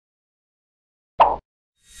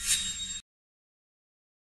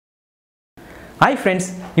Hi friends,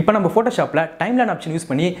 இப்போ நம்ம Photoshopல timeline option use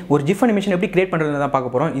பண்ணி ஒரு GIF animation எப்படி கிரியேட் பண்றதுன்னு தான்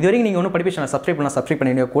பார்க்க போறோம். இதுவரைக்கும் நீங்க இன்னும் Padipizt சேனலை சப்ஸ்கிரைப்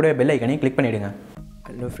பண்ணிடுங்க, கூட பெல் ஐகானையும் கிளிக் பண்ணிடுங்க.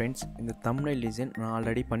 Hello friends, இந்த thumbnail design நான்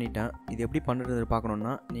ஆல்ரெடி பண்ணிட்டேன். இது எப்படி பண்றதுன்னு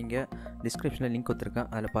பார்க்கணும்னா நீங்க descriptionல லிங்க் கொடுத்திருக்கேன்,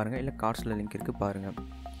 அதில பாருங்க, இல்ல கார்ட்ஸ்ல லிங்க் இருக்கு பாருங்க.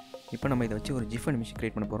 இப்போ நம்ம இத வச்சு ஒரு GIF animation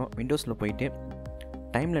கிரியேட் பண்ண போறோம். விண்டோஸ்ல போய்ட்டு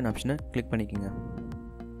timeline ஆப்ஷனை கிளிக் பண்ணிக்கங்க.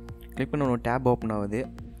 கிளிக் பண்ண ஒரு tab ஓபன் ஆகுது.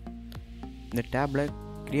 இந்த tabல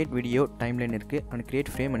create video timeline இருக்கு and create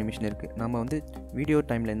frame animation இருக்கு. நாம வந்து வீடியோ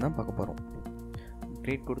டைம்லைன் தான் பார்க்க போறோம்.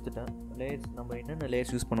 கிரியேட் கொடுத்துட்டேன். லேயர்ஸ் நம்ம என்னென்ன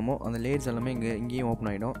லேயர்ஸ் யூஸ் பண்ணோமோ அந்த லேயர்ஸ் எல்லாமே இங்கேயும் ஓபன்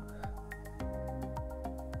ஆயிடும்.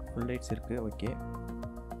 ஃபுல் லைட்ஸ் இருக்கு. ஓகே,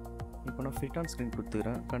 இப்போ நான் ஃபிட் ஆன் ஸ்கிரீன்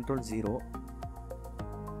கொடுத்துக்கிறேன். கண்ட்ரோல் 0.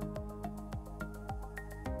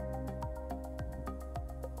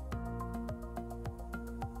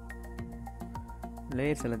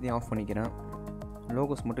 லேயர்ஸ் எல்லாத்தையும் ஆஃப் பண்ணிக்கிறேன்.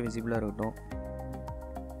 லோகோஸ் மட்டும் விசிபிளாக இருக்கட்டும்.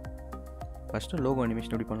 ஃபஸ்ட்டு லோகோ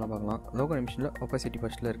அனிமேஷன் எப்படி பண்ணலாம் பார்க்கலாம். லோகோ அனிமேஷனில் ஒப்பாசிட்டி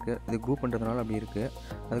ஃபஸ்ட்டில் இருக்குது. இது குரூப் பண்ணுறதுனால அப்படி இருக்குது.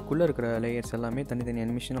 அதுக்குள்ளே இருக்கிற லேயர்ஸ் எல்லாமே தனித்தனி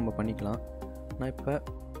அனிமேஷன் நம்ம பண்ணிக்கலாம். நான் இப்போ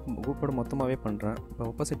குரூப்போட மொத்தமாகவே பண்ணுறேன். இப்போ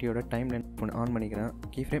ஒப்பாசிட்டியோட டைம்லைன் ஆன் பண்ணிக்கிறேன்.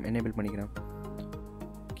 கீ ஃப்ரேம் எனேபிள் பண்ணிக்கிறேன்.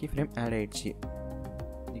 கீ ஃப்ரேம் ஆட் ஆகிடுச்சு.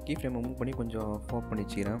 இந்த கீ ஃப்ரேமை மூவ் பண்ணி கொஞ்சம் ஃபாப் பண்ணி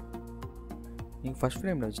வச்சுக்கிறேன். நீங்கள் ஃபஸ்ட்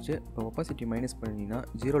ஃப்ரேமில் வச்சுட்டு இப்போ ஒப்பாசிட்டி மைனஸ் பண்ணிங்கன்னா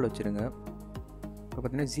 0ல் வச்சுருங்க. இப்போ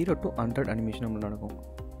பார்த்தீங்கன்னா 0 to 100 அனிமேஷன் நம்மளுக்கு நடக்கும்.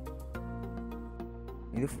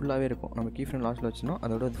 இது ஃபுல்லாகவே இருக்கும். நம்ம கீ ஃப்ரேம் லாஸ்ட்டில் வச்சுனா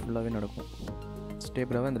அதோட இது ஃபுல்லாகவே நடக்கும்.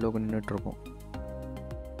 ஸ்டேபிளாகவே அந்த லோகோ நின்றுட்டுருக்கும்.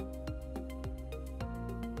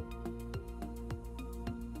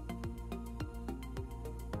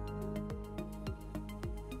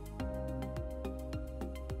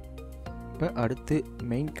 இப்போ அடுத்து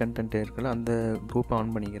மெயின் கண்டென்ட் இருக்குல்ல, அந்த குரூப்பை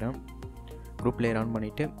ஆன் பண்ணிக்கிறேன். குரூப் லேயர் ஆன்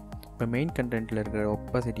பண்ணிவிட்டு இப்போ மெயின் கண்டென்ட்டில் இருக்கிற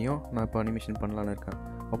ஒப்பாசிட்டியும் நான் இப்போ அனிமேஷன் பண்ணலான்னு இருக்கேன்.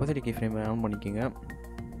 ஒப்பாசிட்டி கீ ஃப்ரேம் ஆன் பண்ணிக்கோங்க.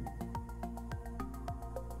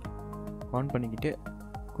 ஆன் பண்ணிக்கிட்டு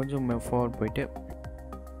கொஞ்சம் ஃபார்வர்ட் போயிட்டு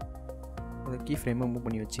அந்த கீ ஃப்ரேமை மூவ்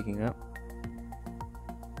பண்ணி வச்சுக்கோங்க.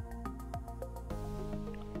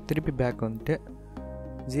 திருப்பி பேக் வந்துட்டு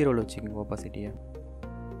 0ல் வச்சுக்கோங்க ஒப்பாசிட்டியை.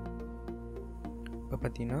 இப்போ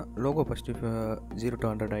பார்த்தீங்கன்னா லோகோ ஃபஸ்ட்டு 0 to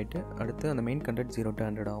 100 ஆகிட்டு அடுத்து அந்த மெயின் கண்டென்ட் 0 to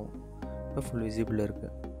 100 ஆகும். இப்போ ஃபுல் விசிபிள்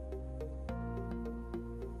இருக்குது.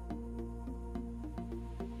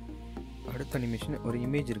 அடுத்த அனிமேஷன் ஒரு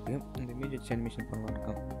இமேஜ் இருக்குது. இந்த இமேஜ் வச்சு அனிமேஷன் பண்ணலாம்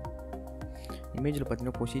இருக்கேன். இமேஜில்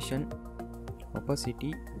பார்த்தீங்கன்னா பொசிஷன், ஒப்பாசிட்டி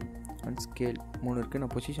அண்ட் ஸ்கேல் 3 இருக்குது.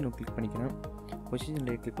 நான் பொசிஷனை கிளிக் பண்ணிக்கிறேன். பொசிஷன்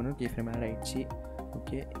லேயர் கிளிக் பண்ணி கீ ஃப்ரேம் ஆட் ஆகிடுச்சு.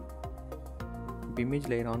 ஓகே, இப்போ இமேஜ்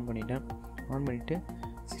லேயர் ஆன் பண்ணிட்டேன். ஆன் பண்ணிவிட்டு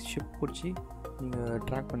ஷிஃப்ட் பிடிச்சி நீங்கள்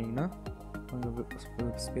ட்ராக் பண்ணிங்கன்னா அங்கே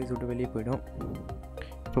ஸ்பேஸ் விட்டு வெளியே போயிடும்.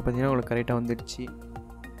 இப்போ பார்த்தீங்கன்னா உங்களுக்கு கரெக்டாக வந்துடுச்சு.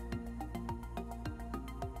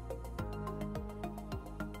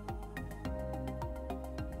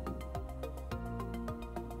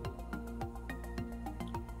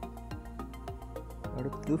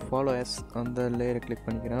 அடுத்து ஃபாலோ ஆஸ் அந்த லேயரை கிளிக்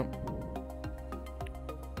பண்ணிக்கிறேன்.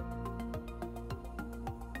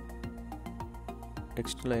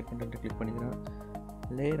 டெக்ஸ்ட் லேயர் கண்டென்ட்டை கிளிக் பண்ணிக்கிறேன்.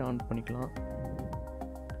 லேயர் ஆன் பண்ணிக்கலாம்.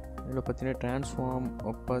 இதில் பார்த்தீங்கன்னா ட்ரான்ஸ்ஃபார்ம்,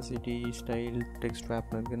 ஒப்பாசிட்டி, ஸ்டைல், டெக்ஸ்ட்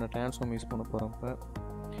ரேப்னு இருக்குது. நான் ட்ரான்ஸ்ஃபார்ம் யூஸ் பண்ண போகிறேன். இப்போ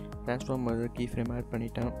ட்ரான்ஸ்ஃபார்ம் கீ ஃப்ரேம் ஆட்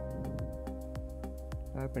பண்ணிட்டேன்.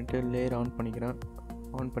 ஆட் பண்ணிவிட்டு லேயர் ஆன் பண்ணிக்கிறேன்.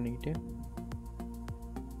 ஆன் பண்ணிக்கிட்டு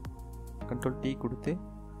கண்ட்ரோல் T கொடுத்து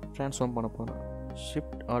ட்ரான்ஸ்ஃபார்ம் பண்ண போகிறேன்.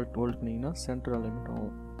 ஷிஃப்ட் ஆல்ட் ஹோல்ட் பண்ணிங்கன்னா சென்டர் அலைன்மெண்ட்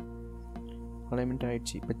ஆகும். அலைன்மெண்ட்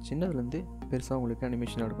ஆகிடுச்சு. இப்போ சின்னதுலேருந்து பெருசாக உங்களுக்கு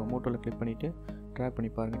அனிமேஷன் இருக்கும். மோட்டோவில் கிளிக் பண்ணிவிட்டு ட்ராக் பண்ணி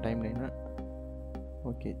பாருங்கள் டைம் லைனை.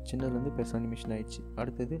 ஓகே, சின்னதுலேருந்து பெருசாக அனிமேஷன் ஆகிடுச்சு.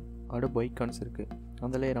 அடுத்தது Adobe Icons இருக்குது.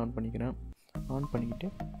 அந்த லேயர் ஆன் பண்ணிக்கிறேன். ஆன் பண்ணிக்கிட்டு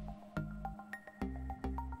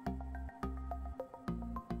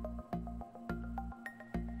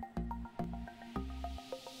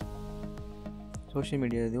சோஷியல்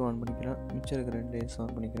மீடியா இதுவும் ஆன் பண்ணிக்கிறேன். மிச்சம் இருக்கிற 2 லேயர்ஸ்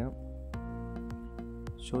ஆன் பண்ணிக்கிறேன்.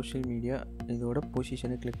 சோஷியல் மீடியா இதோட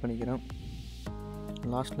பொசிஷனை கிளிக் பண்ணிக்கிறேன்.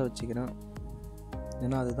 லாஸ்ட்டில் வச்சுக்கிறேன்.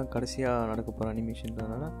 ஏன்னா அதுதான் கடைசியாக நடக்க போகிற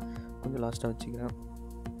அனிமேஷன்றதுனால கொஞ்சம் லாஸ்ட்டாக வச்சுக்கிறேன்.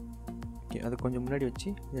 ஓகே, அது கொஞ்சம் முன்னாடி வச்சு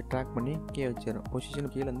இதை ட்ராக் பண்ணி கீழே வச்சிடறேன்.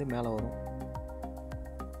 பொசிஷன் கீழேருந்து மேலே வரும்.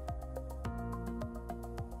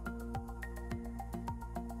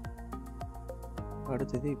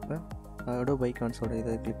 அடுத்தது இப்போ Adobe Icons-ஓட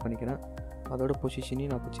இதை கிளிக் பண்ணிக்கிறேன். அதோட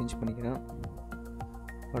பொசிஷனையும் நான் இப்போ சேஞ்ச் பண்ணிக்கிறேன்.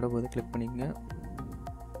 Adobe கிளிக் பண்ணிக்கங்க.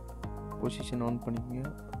 பொசிஷன் ஆன் பண்ணிக்கங்க.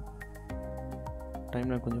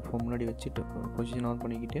 டைம்லைன் கொஞ்சம் முன்னாடி வச்சுட்டு பொசிஷன் ஆன்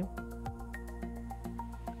பண்ணிக்கிட்டு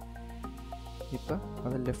இப்போ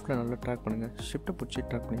அதை லெஃப்ட்டில் நல்லா ட்ராக் பண்ணுங்கள். ஷிஃப்ட்டை பிடிச்சி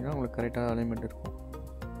ட்ராக் பண்ணிங்கன்னா உங்களுக்கு கரெக்டாக அலைன்மெண்ட் இருக்கும்.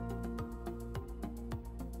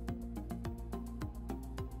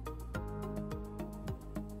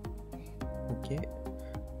 ஓகே,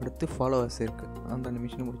 அடுத்து ஃபாலோவர்ஸ் இருக்குது. அந்த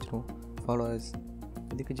அனிமேஷனை முடிச்சிடுவோம். ஃபாலோவர்ஸ்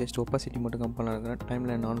இதுக்கு ஜஸ்ட் ஒப்பாசிட்டி மட்டும் கம்பெனி இருக்கிறேன்.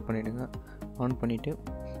 டைம்லைன் ஆன் பண்ணிவிடுங்க. ஆன் பண்ணிவிட்டு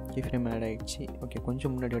கீ ஃப்ரேம் ஆட் ஆகிடுச்சு. ஓகே,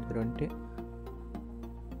 கொஞ்சம் முன்னாடி எடுத்துகிட்டு வந்துட்டு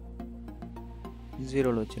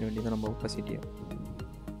 0ல் வச்சிட வேண்டியதான் நம்ம ஒப்பாசிட்டியை.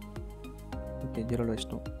 ஓகே, 0ல்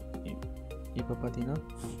வச்சிட்டோம். இப்போ பார்த்தீங்கன்னா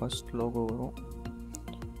ஃபஸ்ட் லோகோ வரும்.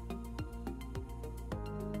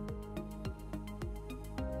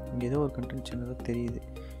 இங்கே ஏதோ ஒரு கண்டென்ட் சின்னதாக தெரியுது.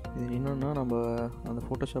 இது என்னென்னா நம்ம அந்த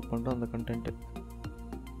ஃபோட்டோஷாப் பண்ணுற அந்த கண்டென்ட்டு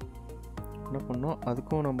என்ன பண்ணோம்,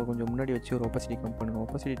 அதுக்கும் நம்ம கொஞ்சம் முன்னாடி வச்சு ஒரு ஒப்பாசிட்டி கம் பண்ணுங்கள்.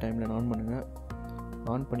 ஒப்பாசிட்டி டைமில் ஆன் பண்ணுங்கள்.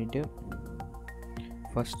 ஆன் பண்ணிவிட்டு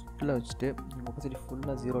ஃபஸ்ட்டில் வச்சுட்டு ஒப்பாசிட்டி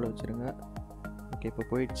ஃபுல்லாக 0ல் வச்சுருங்க. ஓகே, இப்போ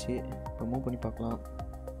போயிடுச்சு. இப்போ மூவ் பண்ணி பார்க்கலாம்.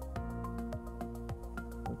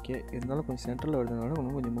 ஓகே, இருந்தாலும் கொஞ்சம் சென்டரில் வருதுனால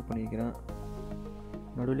இன்னும் கொஞ்சம் மூவ் பண்ணிக்கிறேன்.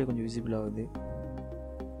 நடுவிலே கொஞ்சம் விசிபிள் ஆகுது.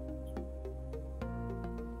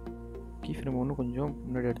 கீ ஃப்ரேம் ஒன்று கொஞ்சம்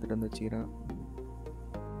முன்னாடி எடுத்துகிட்டு வந்து வச்சுக்கிறேன்.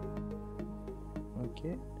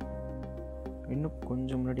 ஓகே, இன்னும்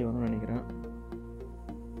கொஞ்சம் முன்னாடி வரணும்னு நினைக்கிறேன்.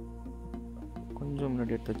 கொஞ்சம்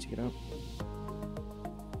முன்னாடி எடுத்து வச்சுக்கிறேன்.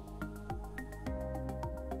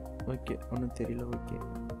 ஓகே, ஒன்றும் தெரியல. ஓகே,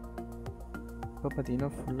 இப்போ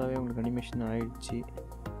பார்த்தீங்கன்னா ஃபுல்லாகவே உங்களுக்கு அனிமேஷன் ஆகிடுச்சு.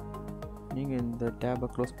 நீங்கள் இந்த டேப்பை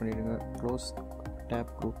க்ளோஸ் பண்ணிவிடுங்க. Close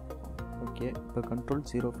tape group. ஓகே, இப்போ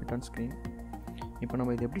Ctrl+0 ஃபிட் ஆன் ஸ்க்ரீன். இப்போ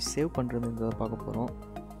நம்ம இது எப்படி சேவ் பண்ணுறதுன்றதை பார்க்க போகிறோம்.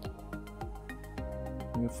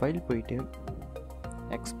 நீங்கள் ஃபைல் போயிட்டு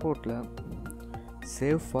எக்ஸ்போர்ட்டில்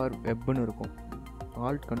சேவ் ஃபார் வெப்னு இருக்கும்.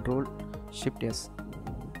 Alt+Ctrl+Shift+S.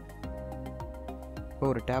 இப்போ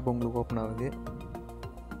ஒரு டேப் உங்களுக்கு ஓப்பன் ஆகுது.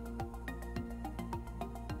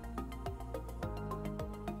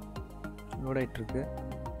 லோட் ஆகிட்டுருக்கு.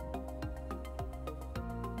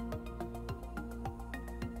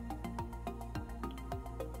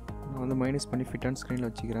 நான் வந்து மைனஸ் பண்ணி ஃபிட் ஆன் ஸ்க்ரீனில்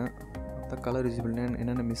வச்சுக்கிறேன். அப்போ கலர் விசிபிள்னா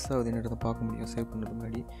என்னென்ன மிஸ் ஆகுதுன்றதை பார்க்க முடியும். சேவ் பண்ணுறதுக்கு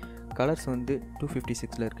முன்னாடி கலர்ஸ் வந்து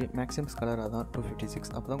 256ல் இருக்குது. மேக்ஸிமம் கலராக தான்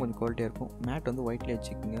 256. அப்போ தான் கொஞ்சம் குவாலிட்டியாக இருக்கும். மேட் வந்து ஒயிட்லேயே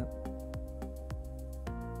வச்சுக்கோங்க.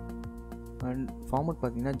 அண்ட் ஃபார்மட்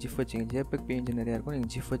பார்த்தீங்கன்னா GIF வச்சுங்க. JPEG பேஜ் நிறையா இருக்கும்.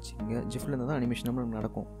 நீங்கள் GIF வச்சுக்கோங்க. GIFல இருந்தால் தான் அனிமேஷன் நம்மளுக்கு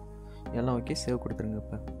நடக்கும். எல்லாம் ஓகே, சேவ் கொடுத்துருங்க.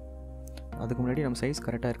 இப்போ அதுக்கு முன்னாடி நம்ம சைஸ்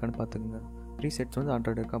கரெக்டாக இருக்கான்னு பார்த்துக்குங்க. ப்ரீசெட்ஸ் வந்து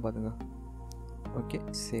 100 இருக்கா பார்த்துங்க. Okay,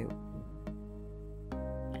 save.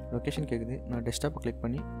 லொக்கேஷன் கேட்குது. நான் டெஸ்க்டாப்பை கிளிக்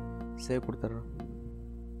பண்ணி சேவ் கொடுத்துட்றேன்.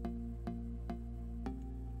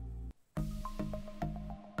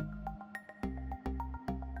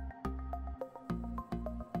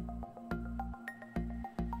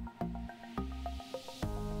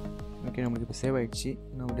 ஓகே, நம்மளுக்கு இப்போ சேவ் ஆகிடுச்சு.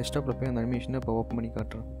 நம்ம டெஸ்க்டாப்பில் போய் அந்த அனிமேஷனை இப்போ ஓப்பன் பண்ணி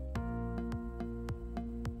காட்டுறோம்.